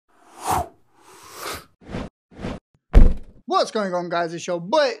What's going on, guys? It's your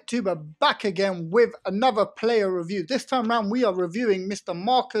boy Tuber back again with another player review. This time around we are reviewing Mr.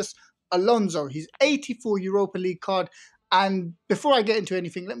 Marcos Alonso, his 84 Europa League card. And before I get into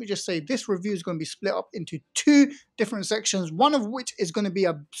anything, let me just say this review is going to be split up into two different sections, one of which is going to be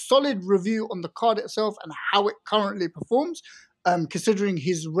a solid review on the card itself and how it currently performs, considering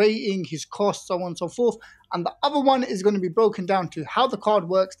his rating, his cost, so on and so forth. And the other one is going to be broken down to how the card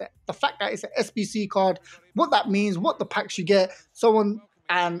works, the fact that it's an SBC card, what that means, what the packs you get, so on,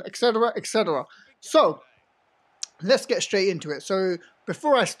 and etc, etc. So let's get straight into it. So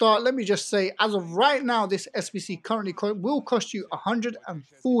before I start, let me just say, as of right now, this SBC currently will cost you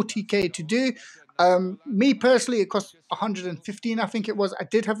 140k to do. Me personally, it costs 115, I think it was. I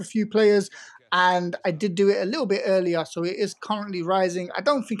did have a few players and I did do it a little bit earlier, so it is currently rising. I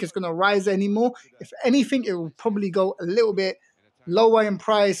don't think it's going to rise anymore. If anything, it will probably go a little bit lower in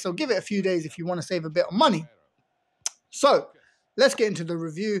price, so give it a few days if you want to save a bit of money. So let's get into the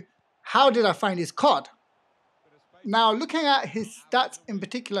review. How did I find his card? Now, looking at his stats in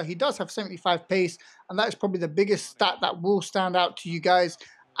particular, he does have 75 pace, and that is probably the biggest stat that will stand out to you guys.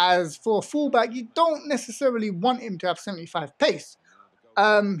 As for a fullback, you don't necessarily want him to have 75 pace.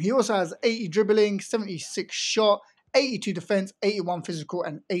 He also has 80 dribbling, 76 shot, 82 defense, 81 physical,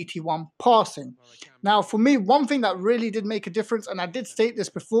 and 81 passing. Now, for me, one thing that really did make a difference, and I did state this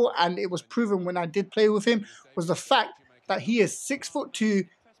before, and it was proven when I did play with him, was the fact that he is 6'2",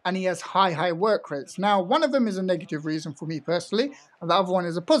 and he has high work rates. Now, one of them is a negative reason for me personally, and the other one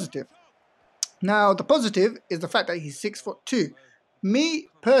is a positive. Now, the positive is the fact that he's 6'2". Me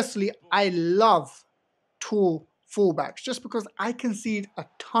personally, I love tall fullbacks just because I concede a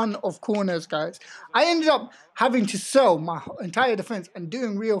ton of corners, guys. I ended up having to sell my entire defense and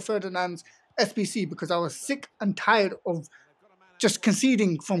doing Rio Ferdinand's SBC because I was sick and tired of just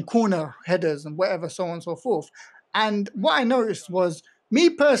conceding from corner headers and whatever, so on and so forth. And what I noticed was, me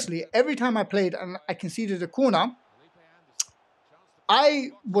personally, every time I played and I conceded a corner, I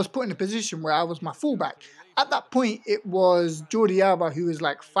was put in a position where I was my fullback. At that point, it was Jordi Alba, who is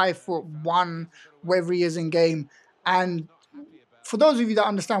like 5'1", wherever he is in game. And for those of you that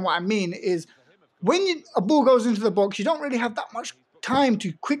understand what I mean, is when a ball goes into the box, you don't really have that much time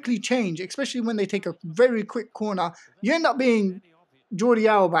to quickly change, especially when they take a very quick corner. You end up being Jordi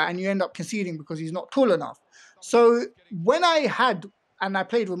Alba and you end up conceding because he's not tall enough. So when I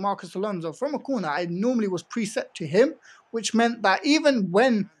played with Marcos Alonso from a corner, I normally was preset to him, which meant that even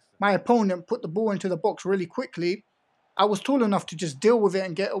when my opponent put the ball into the box really quickly, I was tall enough to just deal with it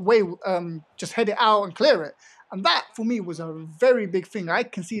and get away, just head it out and clear it. And that, for me, was a very big thing. I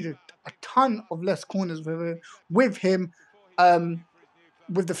conceded a ton of less corners with him.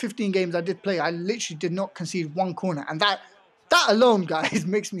 With the 15 games I did play, I literally did not concede one corner. And that alone, guys,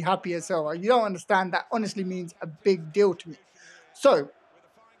 makes me happy as hell. You don't understand. That honestly means a big deal to me. So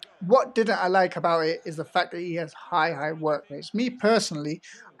what didn't I like about it is the fact that he has high work rates. Me personally,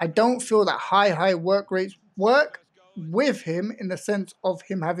 I don't feel that high work rates work with him in the sense of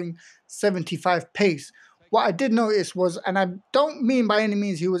him having 75 pace. What I did notice was, and I don't mean by any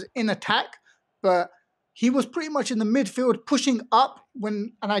means he was in attack, but he was pretty much in the midfield pushing up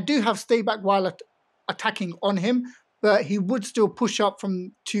and I do have stay back while attacking on him, but he would still push up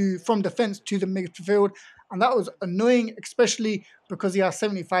from defense to the midfield. And that was annoying, especially because he has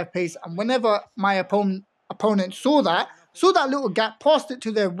 75 pace. And whenever my opponent saw that little gap, passed it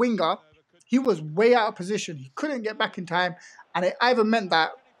to their winger, he was way out of position. He couldn't get back in time. And it either meant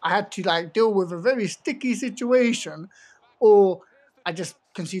that I had to deal with a very sticky situation, or I just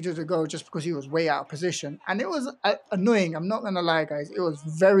conceded a goal just because he was way out of position. And it was annoying. I'm not going to lie, guys. It was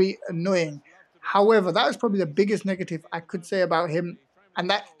very annoying. However, that was probably the biggest negative I could say about him. And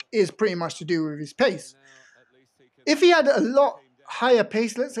that is pretty much to do with his pace. If he had a lot higher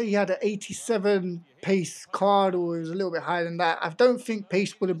pace, let's say he had an 87 pace card or it was a little bit higher than that, I don't think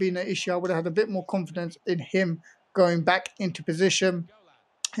pace would have been an issue. I would have had a bit more confidence in him going back into position,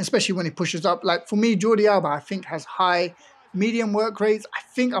 especially when he pushes up. Like for me, Jordi Alba, I think, has high medium work rates. I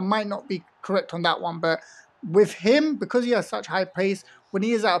think I might not be correct on that one, but with him, because he has such high pace, when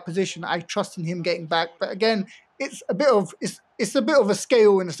he is out of position, I trust in him getting back. But again, it's a bit of a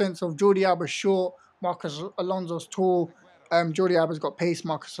scale in the sense of Jordi Alba's short, Marcos Alonso's tall. Jordi Alba's got pace,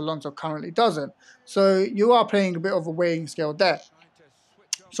 Marcos Alonso currently doesn't. So you are playing a bit of a weighing scale there.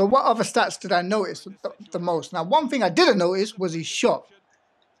 So what other stats did I notice the most? Now, one thing I didn't notice was his shot.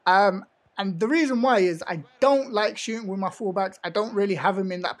 And the reason why is I don't like shooting with my fullbacks. I don't really have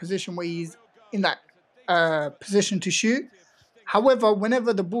him in that position where he's in that position to shoot. However,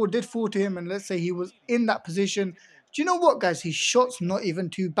 whenever the ball did fall to him and let's say he was in that position, do you know what, guys? His shot's not even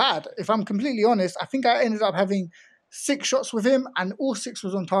too bad. If I'm completely honest, I think I ended up having 6 shots with him, and all 6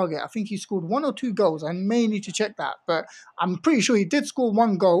 was on target. I think he scored 1 or 2 goals. I may need to check that, but I'm pretty sure he did score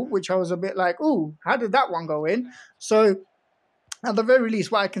 1 goal, which I was a bit like, oh, how did that one go in? So at the very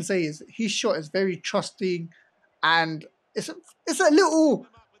least, what I can say is his shot is very trusting, and it's a little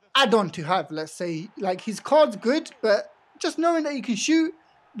add-on to have. Let's say, like, his card's good, but just knowing that he can shoot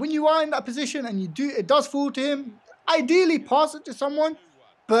when you are in that position and it does fall to him. Ideally, pass it to someone,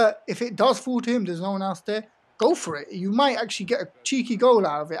 but if it does fall to him, there's no one else there. Go for it. You might actually get a cheeky goal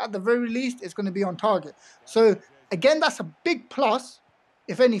out of it. At the very least, it's going to be on target. So again, that's a big plus,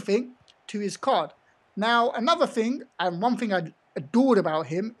 if anything, to his card. Now, another thing, and one thing I adored about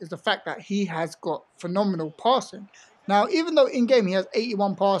him, is the fact that he has got phenomenal passing. Now, even though in-game he has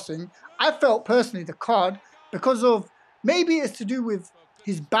 81 passing, I felt personally the card, because of, maybe it's to do with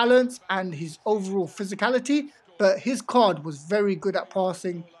his balance and his overall physicality, but his card was very good at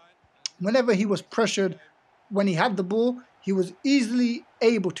passing. Whenever he was pressured, when he had the ball, he was easily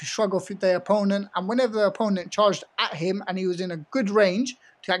able to shrug off their opponent, and whenever the opponent charged at him and he was in a good range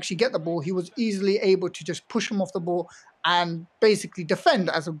to actually get the ball, he was easily able to just push him off the ball and basically defend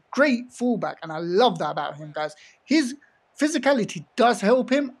as a great fullback. And I love that about him, guys. His physicality does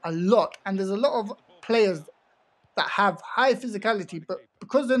help him a lot, and there's a lot of players that have high physicality, but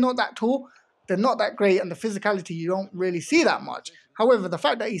because they're not that tall, they're not that great, and the physicality you don't really see that much. However, the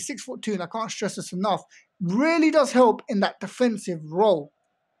fact that he's 6'2", and I can't stress this enough, really does help in that defensive role.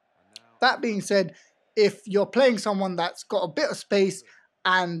 That being said, if you're playing someone that's got a bit of space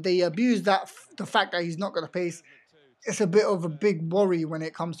and they abuse the fact that he's not got the pace, it's a bit of a big worry when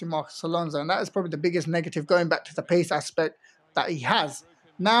it comes to Marcos Alonso, and that is probably the biggest negative, going back to the pace aspect that he has.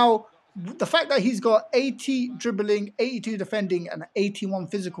 Now, the fact that he's got 80 dribbling, 82 defending, and 81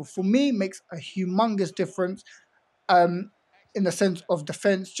 physical, for me, makes a humongous difference in the sense of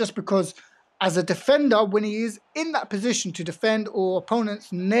defense, just because as a defender, when he is in that position to defend or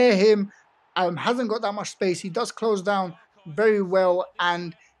opponents near him hasn't got that much space, he does close down very well,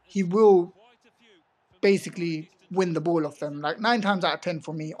 and he will basically win the ball off them. Like 9 times out of 10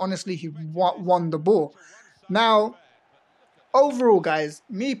 for me, honestly, he won the ball. Now, overall, guys,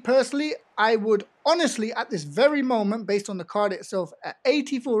 me personally, I would honestly, at this very moment, based on the card itself, at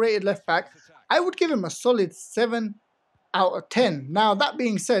 84 rated left back, I would give him a solid 7 out of 10. Now, that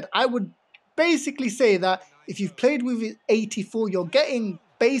being said, I would basically say that if you've played with his 84, you're getting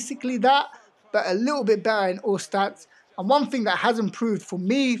basically that, but a little bit better in all stats. And one thing that has improved for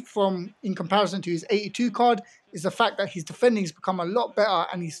me in comparison to his 82 card is the fact that his defending has become a lot better,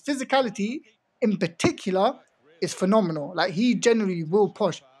 and his physicality in particular is phenomenal. Like, he generally will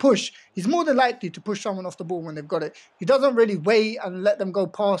push. He's more than likely to push someone off the ball when they've got it. He doesn't really wait and let them go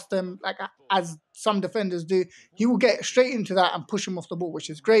past them like as some defenders do. He will get straight into that and push them off the ball, which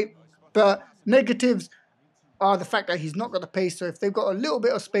is great. But negatives are the fact that he's not got the pace. So if they've got a little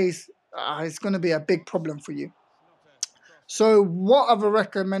bit of space, it's going to be a big problem for you. So what other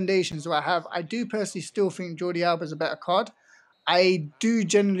recommendations do I have? I do personally still think Jordi Alba is a better card. I do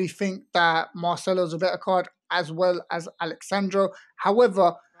generally think that Marcelo's a better card, as well as Alexandro.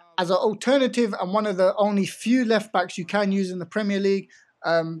 However, as an alternative and one of the only few left backs you can use in the Premier League,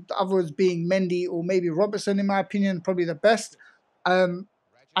 the others being Mendy or maybe Robertson, in my opinion, probably the best.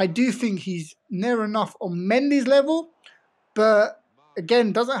 I do think he's near enough on Mendy's level, but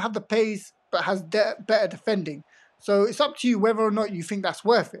again, doesn't have the pace, but has better defending. So it's up to you whether or not you think that's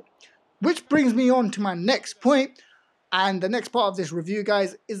worth it. Which brings me on to my next point, and the next part of this review,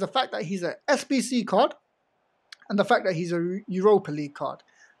 guys, is the fact that he's an SBC card and the fact that he's a Europa League card.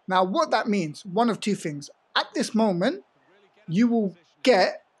 Now, what that means, one of two things. At this moment, you will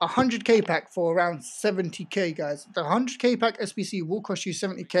get a 100k pack for around 70k, guys. The 100k pack SBC will cost you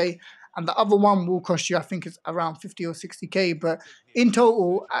 70k, and the other one will cost you, I think it's around 50 or 60k. But in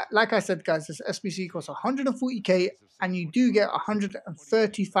total, like I said, guys, this SBC costs 140k, and you do get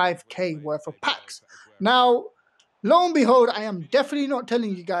 135k worth of packs. Now, lo and behold, I am definitely not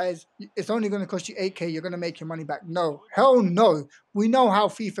telling you guys it's only going to cost you 8k, you're going to make your money back. No, hell no. We know how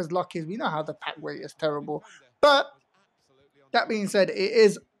FIFA's luck is. We know how the pack rate is terrible. But that being said, it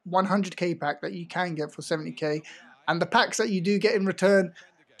is 100k pack that you can get for 70k. And the packs that you do get in return,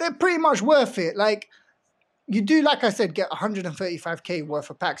 they're pretty much worth it. Like, you do, like I said, get 135k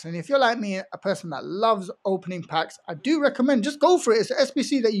worth of packs. And if you're like me, a person that loves opening packs, I do recommend just go for it. It's an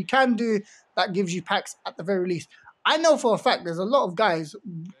SBC that you can do that gives you packs at the very least. I know for a fact there's a lot of guys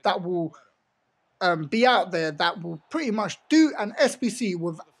that will be out there that will pretty much do an SBC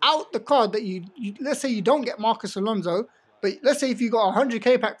without the card that you let's say you don't get Marcos Alonso, but let's say if you got a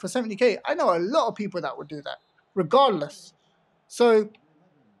 100k pack for 70k, I know a lot of people that would do that, regardless. So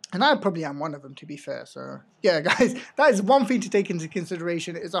And I probably am one of them, to be fair. So, yeah, guys, that is one thing to take into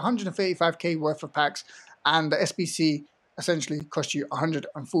consideration. It's 135k worth of packs, and the SBC essentially cost you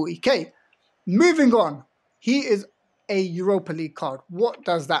 140k. Moving on, he is a Europa League card. What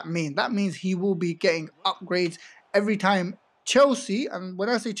does that mean? That means he will be getting upgrades every time Chelsea, and when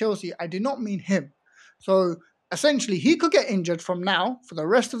I say Chelsea, I do not mean him. So, essentially, he could get injured from now for the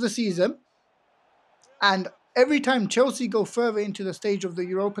rest of the season, and every time Chelsea go further into the stage of the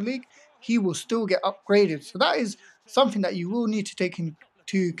Europa League, he will still get upgraded. So that is something that you will need to take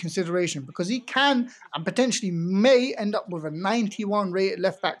into consideration, because he can and potentially may end up with a 91 rated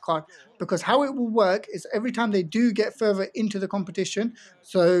left back card, because how it will work is every time they do get further into the competition,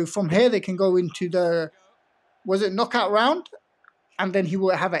 so from here they can go into the, was it knockout round? And then he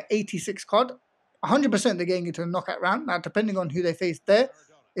will have an 86 card. 100% they're getting into the knockout round. Now, depending on who they face there,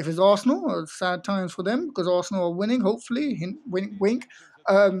 if it's Arsenal, sad times for them because Arsenal are winning, hopefully, wink, wink.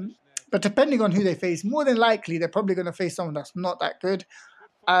 But depending on who they face, more than likely they're probably going to face someone that's not that good.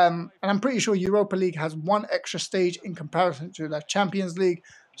 And I'm pretty sure Europa League has one extra stage in comparison to the Champions League.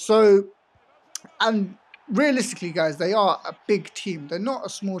 So, and realistically, guys, they are a big team. They're not a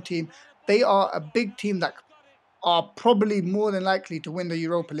small team. They are a big team that are probably more than likely to win the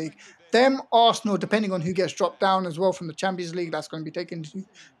Europa League. Them, Arsenal, depending on who gets dropped down as well from the Champions League, that's going to be taken into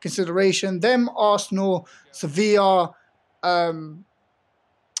consideration. Them, Arsenal, Sevilla, and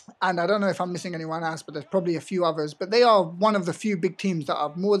I don't know if I'm missing anyone else, but there's probably a few others. But they are one of the few big teams that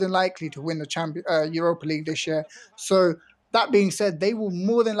are more than likely to win the Europa League this year. So that being said, they will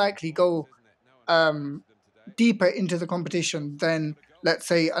more than likely go deeper into the competition than, let's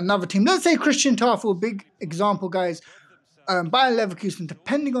say, another team. Let's say Christian Tar, for a big example, guys. Bayern Leverkusen,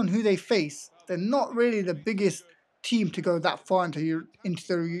 depending on who they face, they're not really the biggest team to go that far into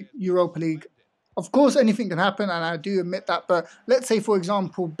the Europa League. Of course, anything can happen, and I do admit that. But let's say, for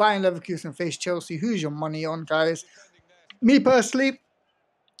example, Bayern Leverkusen face Chelsea. Who's your money on, guys? Me personally,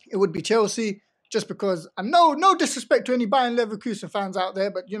 it would be Chelsea, just because, and no disrespect to any Bayern Leverkusen fans out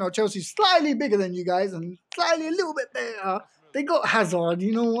there, but, you know, Chelsea's slightly bigger than you guys and slightly a little bit better. They got Hazard,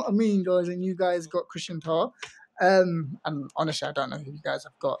 you know what I mean, guys, and you guys got Christian Tar. And honestly, I don't know who you guys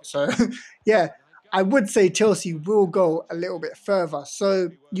have got. So, yeah, I would say Chelsea will go a little bit further.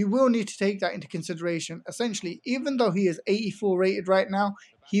 So you will need to take that into consideration. Essentially, even though he is 84 rated right now,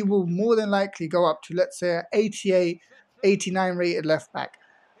 he will more than likely go up to, let's say, 88, 89 rated left back.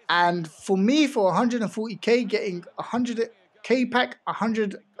 And for me, for 140k, getting 100k pack,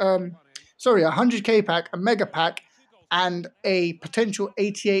 100k pack, a mega pack, and a potential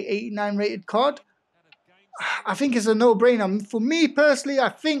 88, 89 rated card, I think it's a no-brainer. For me personally, I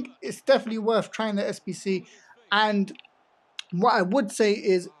think it's definitely worth trying the SBC. And what I would say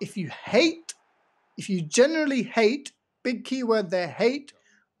is, if you generally hate, big keyword there, hate,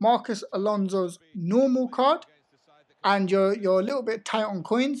 Marcus Alonso's normal card, and you're a little bit tight on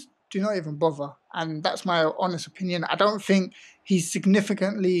coins, do not even bother. And that's my honest opinion. I don't think he's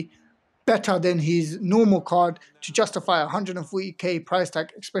significantly better than his normal card to justify 140k price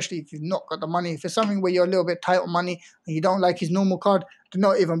tag, especially if you've not got the money. If it's something where you're a little bit tight on money and you don't like his normal card, do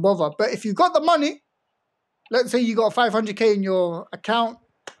not even bother. But if you've got the money, let's say you got 500k in your account,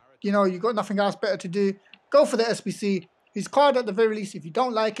 you know, you've got nothing else better to do, go for the SBC. His card, at the very least, if you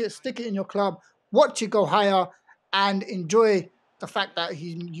don't like it, stick it in your club, watch it go higher, and enjoy the fact that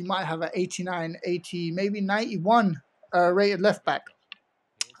you might have an 89, 80, maybe 91 rated left back.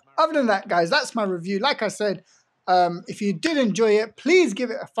 Other than that, guys, that's my review. Like I said, if you did enjoy it, please give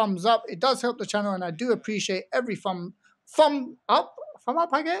it a thumbs up. It does help the channel, and I do appreciate every thumb up,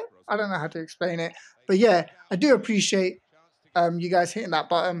 I get? I don't know how to explain it. But yeah, I do appreciate you guys hitting that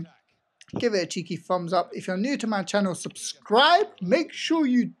button. Give it a cheeky thumbs up. If you're new to my channel, subscribe. Make sure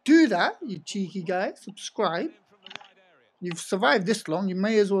you do that, you cheeky guys. Subscribe. You've survived this long, you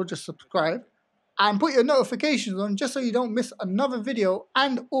may as well just subscribe. And put your notifications on just so you don't miss another video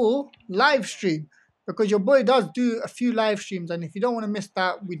and or live stream. Because your boy does do a few live streams, and if you don't want to miss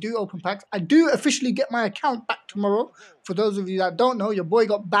that, we do open packs. I do officially get my account back tomorrow. For those of you that don't know, your boy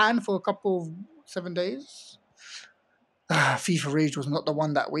got banned for a couple of 7 days. FIFA Rage was not the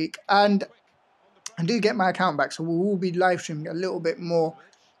one that week. And I do get my account back, so we will be live streaming a little bit more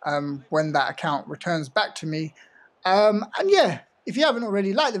when that account returns back to me. And yeah, if you haven't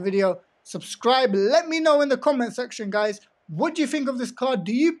already, like the video, subscribe, let me know in the comment section, guys. What do you think of this card?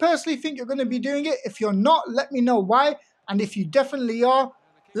 Do you personally think you're going to be doing it? If you're not, let me know why. And if you definitely are,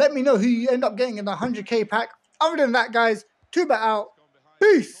 let me know who you end up getting in the 100k pack. Other than that, guys, 2bet out.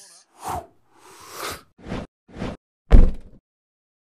 Peace.